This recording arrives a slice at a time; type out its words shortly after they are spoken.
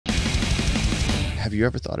have you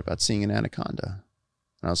ever thought about seeing an anaconda?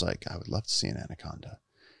 And I was like, I would love to see an anaconda.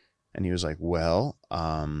 And he was like, well,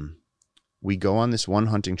 we go on this one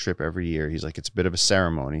hunting trip every year. He's like, it's a bit of a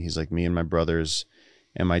ceremony. He's like, me and my brothers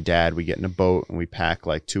and my dad, we get in a boat and we pack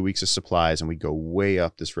like 2 weeks of supplies and we go way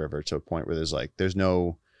up this river to a point where there's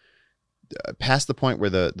no, past the point where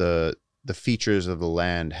the features of the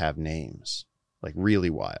land have names, like really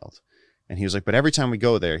wild. And he was like, but every time we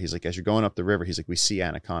go there, he's like, as you're going up the river, he's like, we see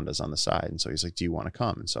anacondas on the side. And so he's like, do you want to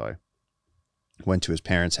come? And so I went to his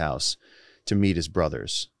parents' house to meet his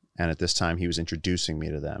brothers. And at this time he was introducing me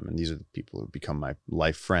to them. And these are the people who become my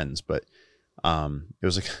life friends. But it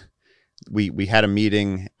was like, we had a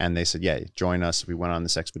meeting and they said, yeah, join us. We went on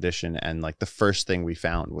this expedition. And like the first thing we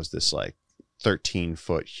found was this like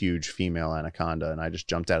 13-foot huge female anaconda. And I just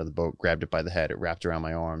jumped out of the boat, grabbed it by the head. It wrapped around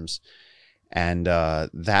my arms. And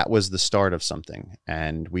that was the start of something.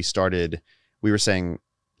 And we were saying,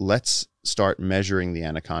 let's start measuring the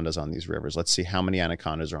anacondas on these rivers. Let's see how many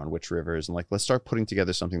anacondas are on which rivers. And like, let's start putting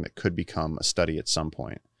together something that could become a study at some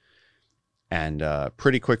point. And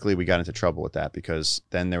pretty quickly we got into trouble with that, because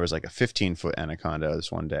then there was like a 15-foot anaconda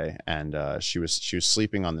this one day, and she was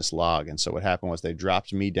sleeping on this log. And so what happened was they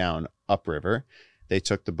dropped me down upriver. They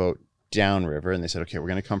took the boat downriver and they said, okay, we're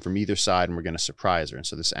going to come from either side and we're going to surprise her. And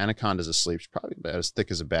so this anaconda's asleep. She's probably about as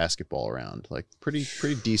thick as a basketball around, like pretty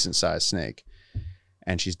decent sized snake.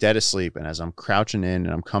 And she's dead asleep. And as I'm crouching in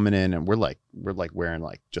and I'm coming in, and we're like wearing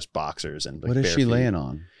like just boxers and like, what is she laying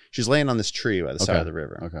on? She's laying on this tree by the side of the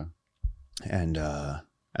river. Okay. And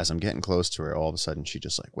as I'm getting close to her, all of a sudden she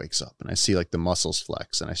just like wakes up, and I see like the muscles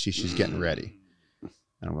flex, and I see she's getting ready.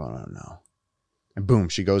 And I'm going, oh no. And boom,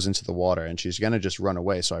 she goes into the water and she's going to just run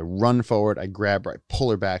away. So I run forward, I grab her, I pull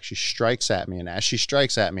her back. She strikes at me. And as she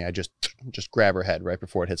strikes at me, I just grab her head right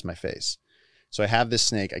before it hits my face. So I have this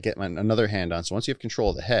snake, I get another hand on. So once you have control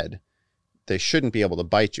of the head, they shouldn't be able to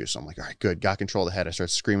bite you. So I'm like, all right, good. Got control of the head. I start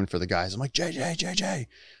screaming for the guys. I'm like, JJ.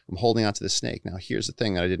 I'm holding onto the snake. Now here's the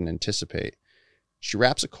thing that I didn't anticipate. She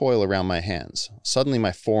wraps a coil around my hands. Suddenly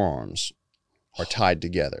my forearms are tied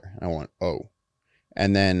together. And I went, oh.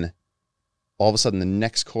 And then all of a sudden the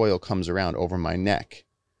next coil comes around over my neck.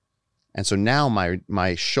 And so now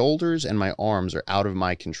my shoulders and my arms are out of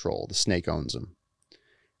my control. The snake owns them.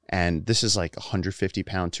 And this is like a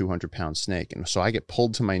 150-pound, 200-pound snake. And so I get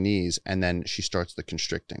pulled to my knees, and then she starts the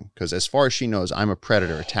constricting. Because as far as she knows, I'm a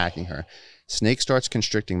predator attacking her. Snake starts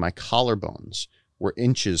constricting. My collarbones were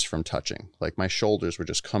inches from touching. Like my shoulders were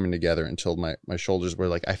just coming together until my shoulders were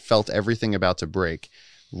like, I felt everything about to break.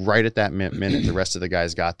 Right at that minute, the rest of the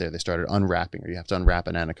guys got there. They started unwrapping her. You have to unwrap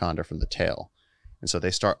an anaconda from the tail. And so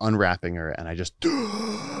they start unwrapping her, and I just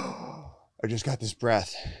got this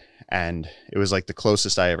breath. And it was like the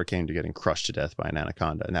closest I ever came to getting crushed to death by an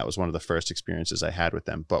anaconda. And that was one of the first experiences I had with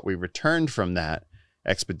them. But we returned from that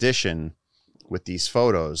expedition with these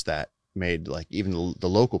photos that made like even the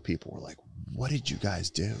local people were like, what did you guys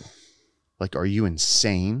do? Like, are you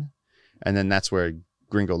insane? And then that's where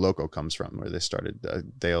Gringo Loco comes from, where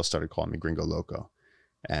they all started calling me Gringo Loco.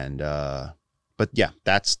 And, but yeah,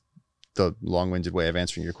 that's the long-winded way of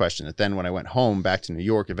answering your question. And then when I went home back to New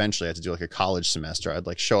York, eventually I had to do like a college semester. I'd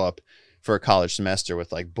like show up for a college semester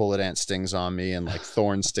with like bullet ant stings on me and like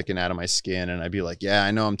thorns sticking out of my skin. And I'd be like, yeah,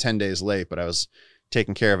 I know I'm 10 days late, but I was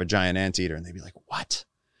taking care of a giant anteater. And they'd be like, what?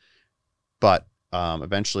 But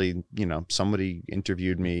eventually, you know, somebody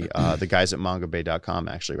interviewed me. The guys at mangabay.com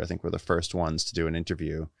actually, I think, were the first ones to do an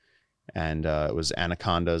interview. And it was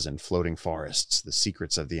anacondas and floating forests, the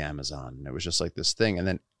secrets of the Amazon. And it was just like this thing. And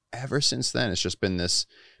then ever since then, it's just been this,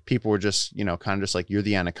 people were just, you know, kind of just like, you're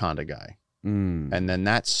the anaconda guy. And then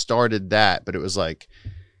that started that. But it was like,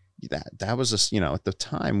 that was just, you know, at the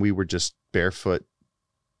time we were just barefoot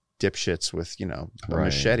dipshits with, you know, a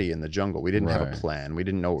machete in the jungle. We didn't have a plan. We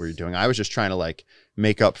didn't know what we were doing. I was just trying to like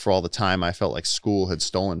make up for all the time I felt like school had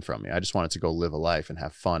stolen from me. I just wanted to go live a life and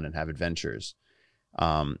have fun and have adventures.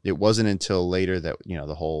 It wasn't until later that, you know,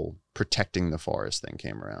 the whole protecting the forest thing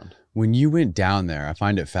came around. When you went down there, I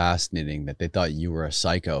find it fascinating that they thought you were a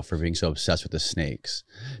psycho for being so obsessed with the snakes,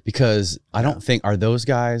 because I don't think, are those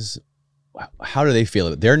guys, how do they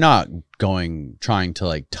feel? They're not trying to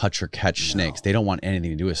like touch or catch snakes. They don't want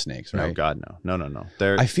anything to do with snakes, right? No, God, no.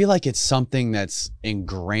 I feel like it's something that's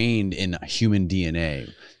ingrained in human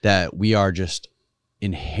DNA, that we are just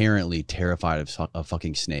inherently terrified of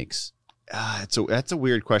fucking snakes. That's a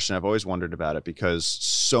weird question. I've always wondered about it, because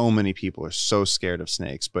so many people are so scared of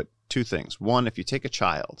snakes. But two things. One, if you take a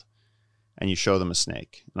child and you show them a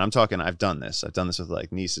snake, and I'm talking, I've done this with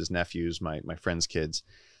like nieces, nephews, my friends' kids,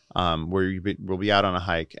 where we'll be out on a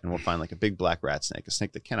hike and we'll find like a big black rat snake, a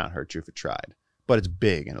snake that cannot hurt you if it tried, but it's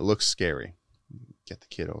big and it looks scary. get the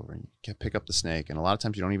kid over and you pick up the snake. And a lot of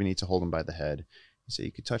times you don't even need to hold him by the head. You say,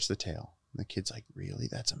 you could touch the tail. And the kid's like, really?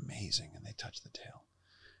 That's amazing. And they touch the tail.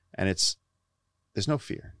 And there's no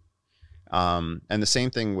fear. And the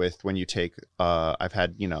same thing with when you take, I've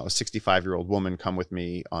had, a 65-year-old woman come with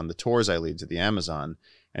me on the tours I lead to the Amazon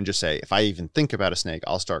and just say, if I even think about a snake,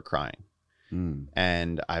 I'll start crying.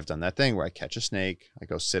 And I've done that thing where I catch a snake. I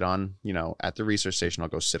go sit on, at the research station, I'll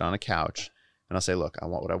go sit on a couch and I'll say, look,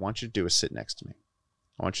 what I want you to do is sit next to me.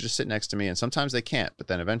 I want you to sit next to me. And sometimes they can't, but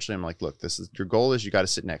then eventually I'm like, look, your goal is you got to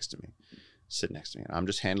sit next to me. Sit next to me. And I'm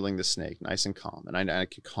just handling the snake nice and calm. And I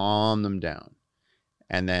can calm them down.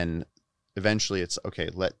 And then eventually it's, okay,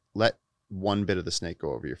 let one bit of the snake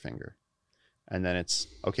go over your finger. And then it's,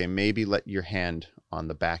 okay, maybe let your hand on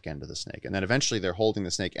the back end of the snake. And then eventually they're holding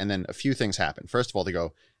the snake. And then a few things happen. First of all, they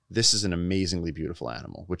go, this is an amazingly beautiful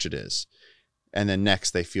animal, which it is. And then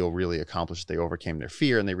next they feel really accomplished. They overcame their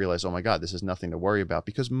fear and they realize, oh my God, this is nothing to worry about.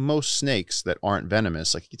 Because most snakes that aren't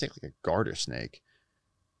venomous, like you take like a garter snake,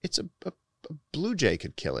 it's a blue jay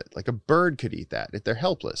could kill it. Like a bird could eat that. They're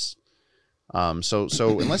helpless. So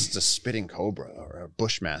unless it's a spitting cobra or a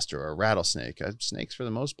bushmaster or a rattlesnake, snakes for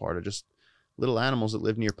the most part are just little animals that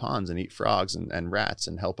live near ponds and eat frogs and rats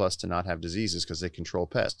and help us to not have diseases because they control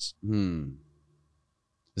pests.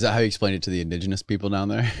 Is that how you explained it to the indigenous people down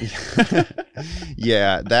there?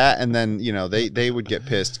 Yeah, that, and then, they would get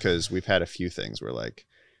pissed because we've had a few things where like,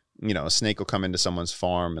 a snake will come into someone's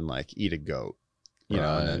farm and like eat a goat,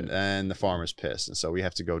 and the farmer's pissed. And so we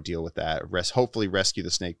have to go deal with that, hopefully rescue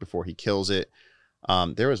the snake before he kills it.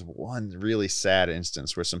 There was one really sad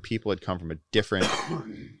instance where some people had come from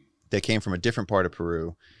they came from a different part of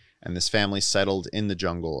Peru, and this family settled in the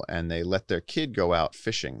jungle and they let their kid go out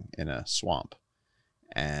fishing in a swamp.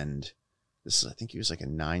 And I think he was like a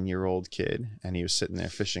 9-year-old kid, and he was sitting there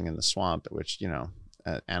fishing in the swamp, which,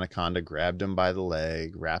 Anaconda grabbed him by the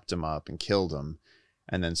leg, wrapped him up and killed him,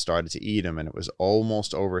 and then started to eat him. And it was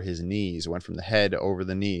almost over his knees. It went from the head over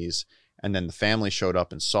the knees. And then the family showed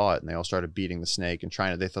up and saw it, and they all started beating the snake and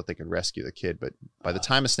they thought they could rescue the kid. But by the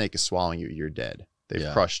time a snake is swallowing you, you're dead.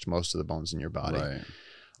 They've crushed most of the bones in your body.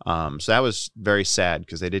 Right. So that was very sad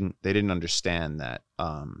because they didn't understand that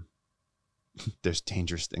there's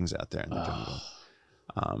dangerous things out there in the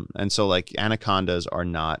jungle. And so like anacondas are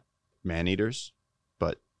not man-eaters,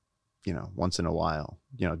 but once in a while,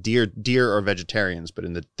 deer are vegetarians, but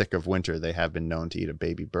in the thick of winter, they have been known to eat a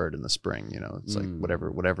baby bird in the spring. It's like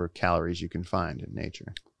whatever calories you can find in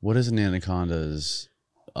nature. What is an anaconda's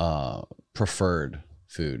preferred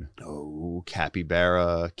food? Oh,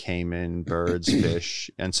 capybara, caiman, birds,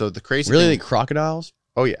 fish. And so the crazy really, like crocodiles?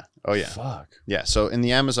 Oh yeah. Fuck yeah. So in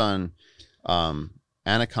the Amazon,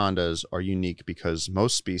 anacondas are unique because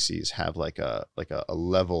most species have like a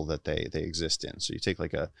level that they exist in. So you take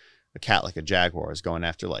like a cat, like a jaguar, is going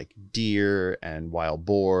after like deer and wild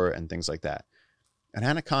boar and things like that. An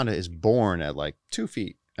anaconda is born at like 2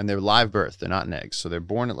 feet, and they're live birth. They're not in eggs. So they're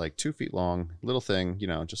born at like 2 feet long, little thing,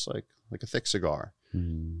 just like a thick cigar.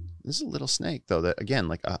 This is a little snake though, that again,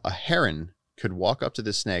 like a heron could walk up to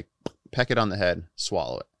this snake, peck it on the head,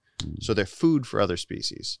 swallow it. So they're food for other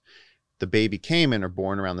species. The baby caiman are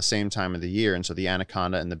born around the same time of the year. And so the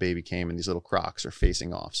anaconda and the baby caiman, these little crocs, are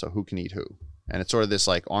facing off. So who can eat who? And it's sort of this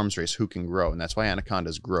like arms race, who can grow. And that's why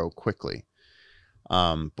anacondas grow quickly.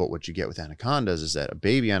 But what you get with anacondas is that a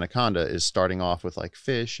baby anaconda is starting off with like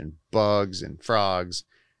fish and bugs and frogs.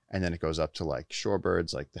 And then it goes up to like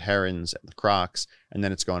shorebirds, like the herons and the crocs. And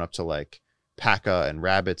then it's going up to like paca and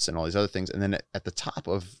rabbits and all these other things. And then at the top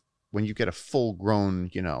of, when you get a full grown,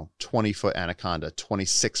 20-foot anaconda,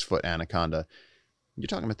 26-foot anaconda, you're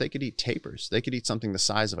talking about they could eat tapirs. They could eat something the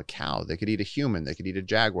size of a cow. They could eat a human. They could eat a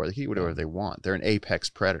jaguar. They could eat whatever they want. They're an apex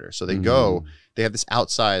predator. So they have this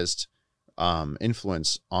outsized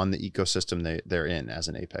influence on the ecosystem they're in as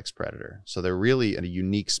an apex predator. So they're really a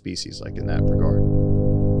unique species, like in that regard.